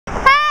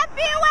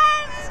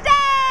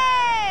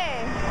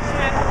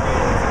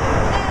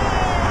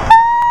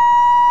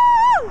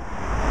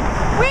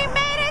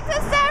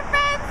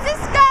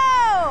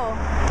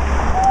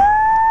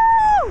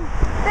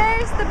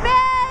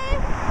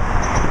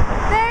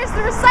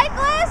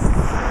REcyclists,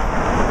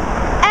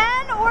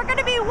 and we're going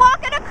to be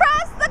walking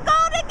across the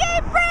Golden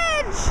Gate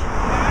Bridge.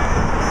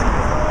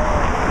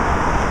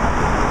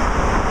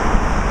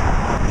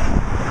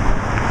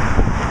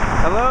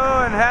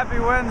 Hello and happy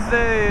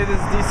Wednesday. It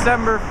is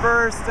December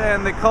 1st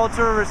and the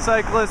Cultural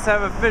REcyclists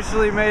have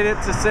officially made it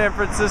to San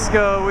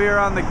Francisco. We are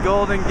on the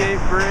Golden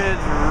Gate Bridge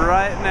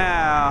right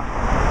now.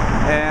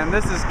 And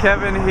this is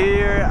Kevin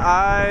here.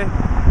 I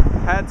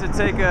had to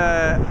take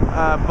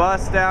a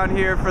bus down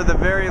here for the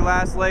very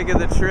last leg of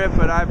the trip,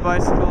 but I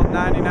bicycled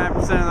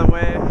 99% of the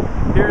way.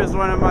 Here is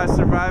one of my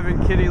surviving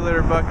kitty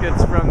litter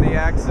buckets from the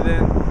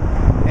accident,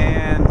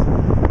 and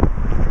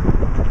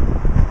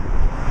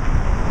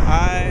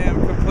I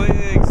am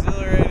completely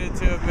exhilarated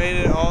to have made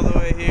it all the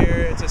way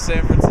here to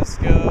San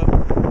Francisco,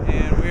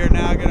 and we are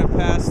now going to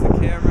pass the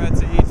camera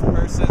to each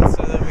person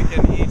so that we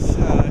can each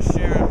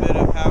share a bit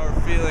of how we're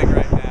feeling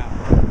right now.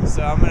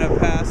 So I'm going to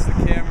pass the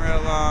camera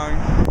along.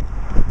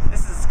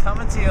 This is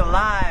coming to you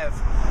live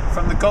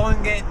from the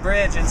Golden Gate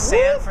Bridge in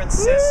San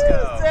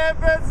Francisco. San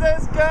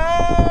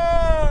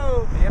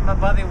Francisco! Me and my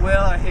buddy Will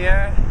are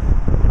here,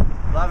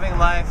 loving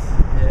life.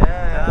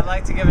 Yeah. And I'd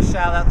like to give a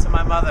shout out to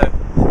my mother.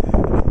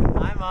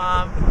 Hi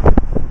Mom.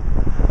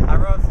 I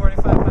rode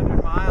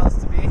 4,500 miles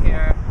to be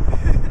here.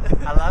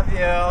 I love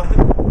you.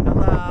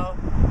 Hello.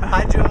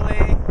 Hi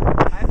Julie.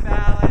 Hi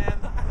Fallon.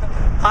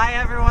 Hi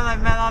everyone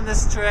I've met on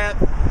this trip.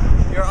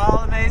 You're all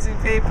amazing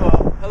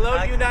people.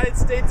 Hello, United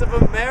States of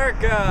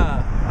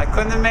America. I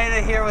couldn't have made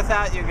it here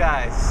without you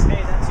guys.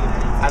 Hey, that's United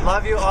States. I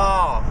love you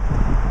all.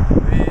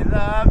 We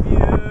love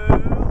you.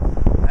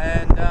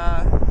 And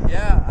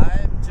yeah,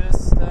 I'm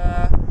just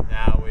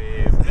now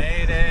we've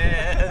made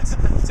it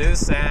to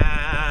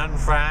San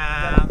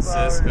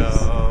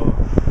Francisco.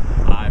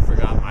 I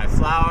forgot my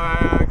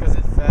flower because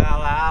it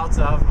fell out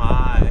of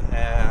my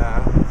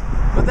hair.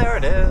 But there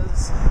it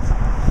is.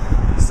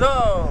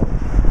 so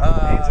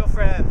Angel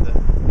friend.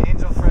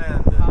 Angel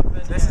friend.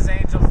 This is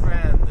Angel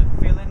friend.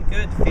 Feeling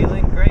good,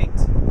 feeling great.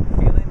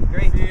 Feeling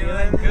great,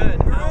 feeling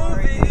good. How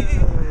are you?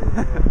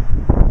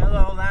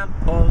 Hello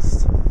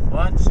lamppost,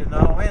 what you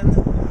knowin'?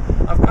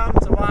 I've come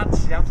to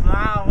watch your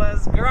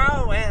flowers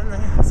growing.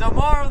 So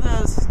moral of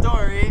the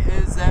story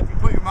is that if you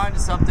put your mind to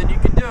something, you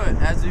can do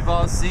it. As we've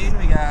all seen,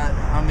 we got,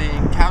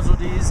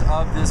 casualties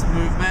of this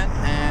movement,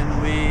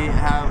 and we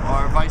have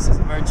our vices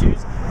and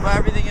virtues. But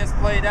everything has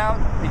played out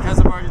because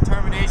of our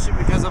determination,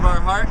 because of our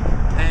heart,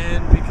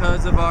 and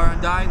because of our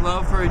undying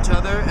love for each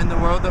other and the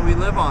world that we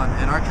live on,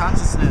 and our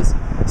consciousness.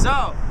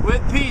 So,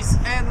 with peace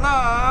and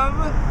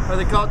love for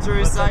the Cultural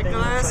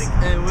REcyclists,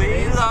 and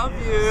we love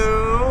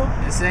you.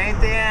 This ain't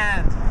the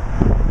end.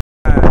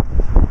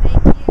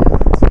 Thank you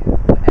to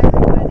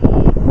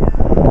everybody who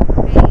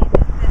made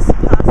this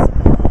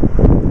possible,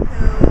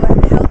 who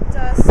helped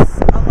us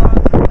along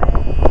the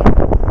way,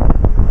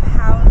 who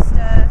housed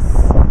us,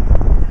 who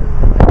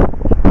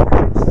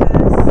encouraged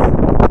us, who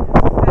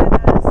fed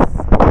us,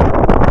 loved us.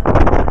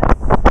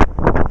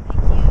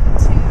 Thank you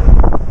to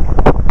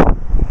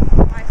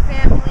my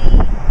family,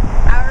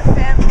 our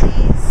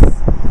families,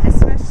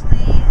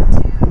 especially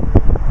to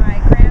my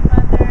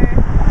grandmother,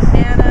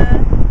 Nana.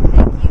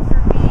 Thank you for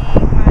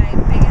being my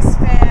biggest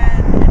fan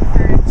and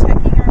for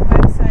checking our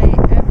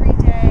website every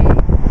day.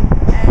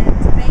 And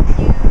thank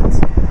you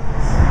to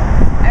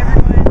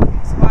everyone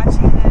who's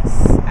watching this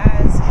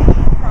as we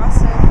cross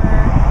over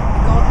the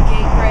Golden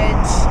Gate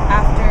Bridge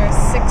after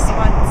 6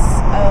 months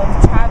of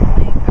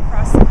traveling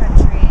across the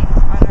country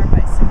on our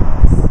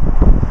bicycles.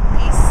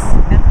 Peace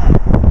and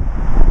love.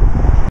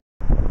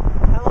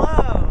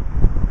 Hello,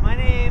 my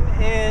name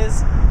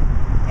is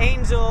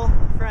Angel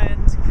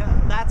Friend.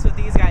 That's what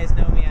these guys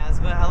know me as,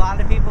 but a lot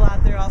of people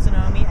out there also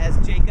know me as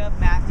Jacob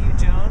Matthew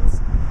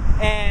Jones.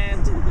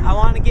 And I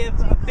want to give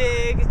a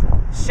big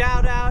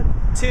shout out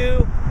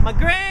to my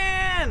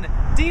gran,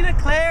 Dina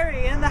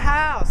Clary in the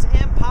house,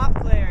 and Pop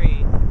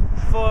Clary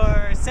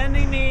for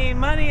sending me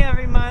money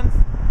every month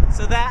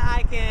so that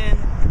I can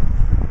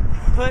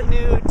put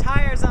new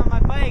tires on my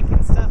bike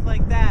and stuff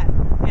like that.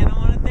 And I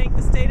want to thank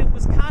the state of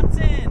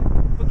Wisconsin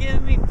for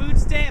giving me food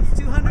stamps,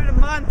 $200 a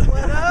month.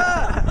 What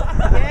up?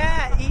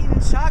 Yeah,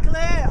 eating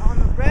chocolate on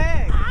the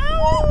reg.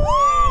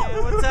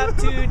 And what's up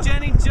to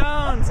Jenny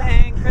Jones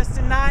and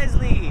Kristen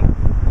Nisley?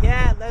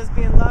 Yeah,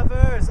 lesbian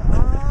lovers. And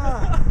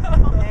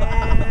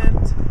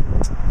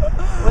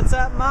what's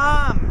up,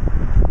 Mom?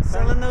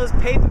 Selling those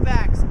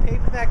paperbacks,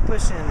 paperback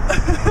pushing.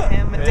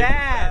 And my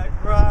dad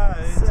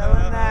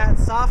selling that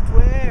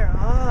software.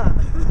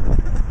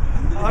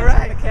 All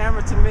right. Turn the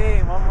camera to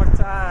me one more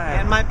time.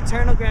 And my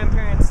paternal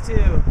grandparents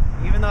too.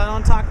 Even though I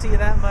don't talk to you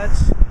that much,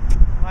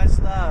 much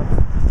love.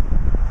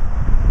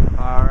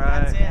 All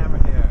right. That's it. Camera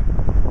here.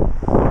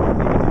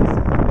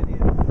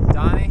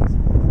 Donnie,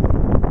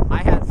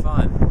 I had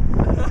fun.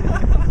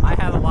 I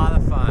had a lot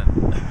of fun.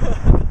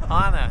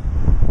 Hannah,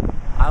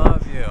 I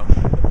love you.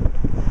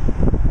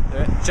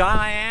 John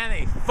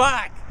Ianni,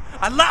 fuck!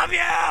 I love you!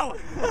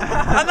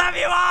 I love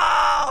you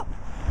all!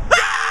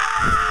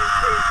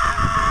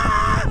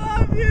 I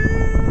love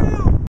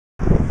you!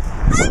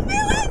 Happy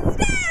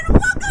Wednesday and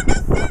welcome to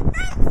San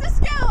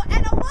Francisco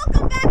and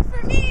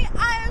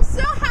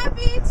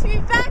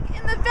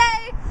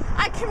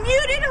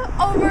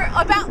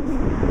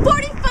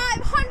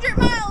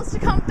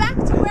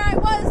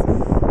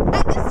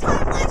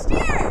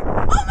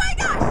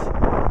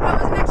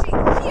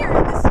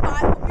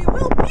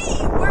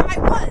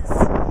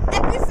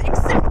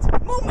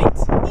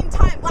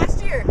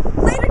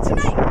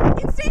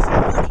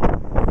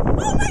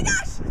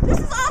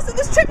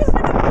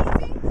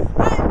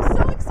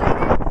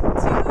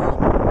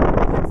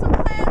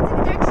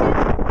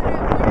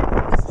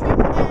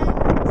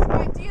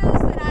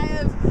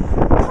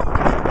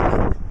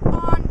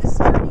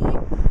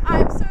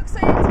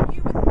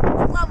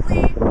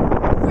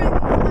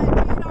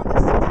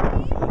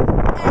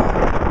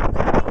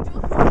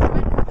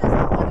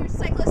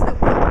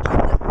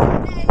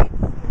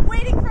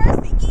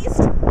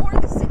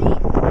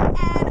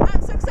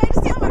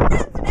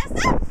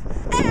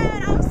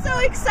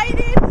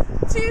excited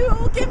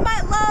to give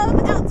my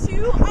love out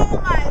to all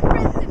my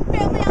friends and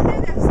family out